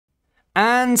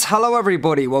And hello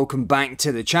everybody, welcome back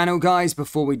to the channel guys.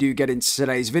 Before we do get into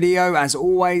today's video, as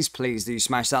always, please do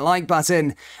smash that like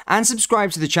button and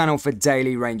subscribe to the channel for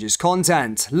daily Rangers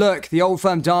content. Look, the Old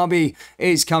Firm derby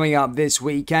is coming up this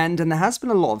weekend and there has been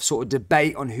a lot of sort of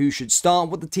debate on who should start,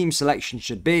 what the team selection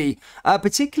should be,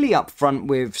 particularly up front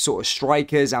with sort of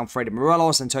strikers, Alfredo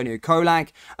Morelos, Antonio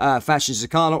Kolak, Fashion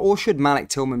Zakala, or should Malik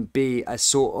Tillman be a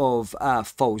sort of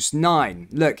false nine?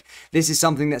 Look, this is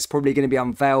something that's probably going to be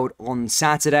unveiled on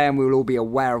Saturday and we will all be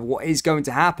aware of what is going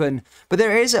to happen, but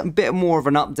there is a bit more of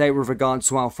an update with regards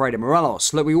to Alfredo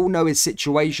Morelos. Look, we all know his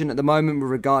situation at the moment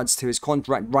with regards to his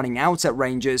contract running out at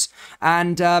Rangers,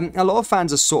 and a lot of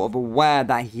fans are sort of aware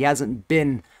that he hasn't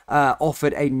been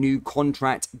offered a new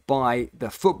contract by the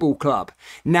football club.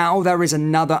 Now there is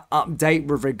another update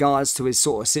with regards to his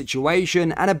sort of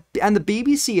situation, and the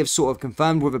BBC have sort of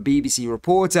confirmed with a BBC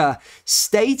reporter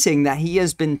stating that he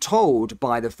has been told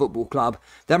by the football club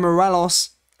that Morelos,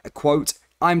 quote,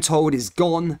 "I'm told is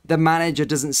gone. The manager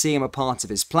doesn't see him a part of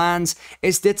his plans.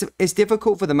 It's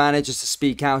difficult for the managers to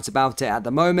speak out about it at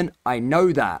the moment. I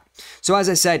know that." So as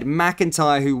I said,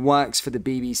 McIntyre, who works for the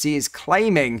BBC, is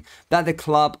claiming that the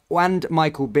club and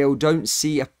Michael Beale don't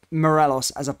see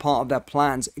Morelos as a part of their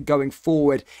plans going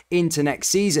forward into next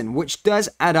season, which does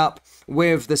add up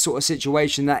with the sort of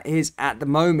situation that is at the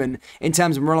moment in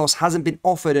terms of Morelos hasn't been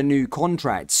offered a new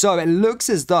contract. So it looks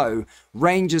as though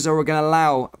Rangers are going to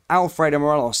allow Alfredo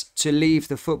Morelos to leave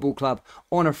the football club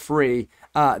on a free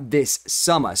this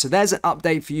summer. So there's an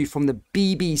update for you from the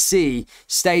BBC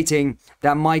stating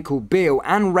that Michael Beale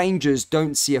and Rangers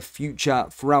don't see a future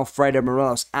for Alfredo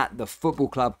Morelos at the football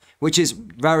club, which is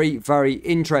very, very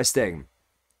interesting.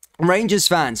 Rangers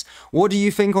fans, what do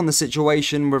you think on the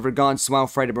situation with regards to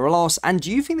Alfredo Morelos, and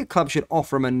do you think the club should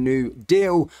offer him a new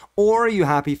deal, or are you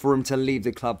happy for him to leave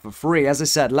the club for free? As I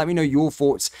said, let me know your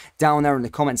thoughts down there in the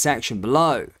comment section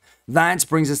below. That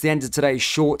brings us to the end of today's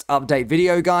short update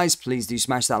video, guys. Please do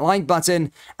smash that like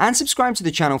button and subscribe to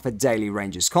the channel for daily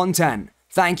Rangers content.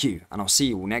 Thank you, and I'll see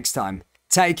you all next time.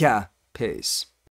 Take care. Peace.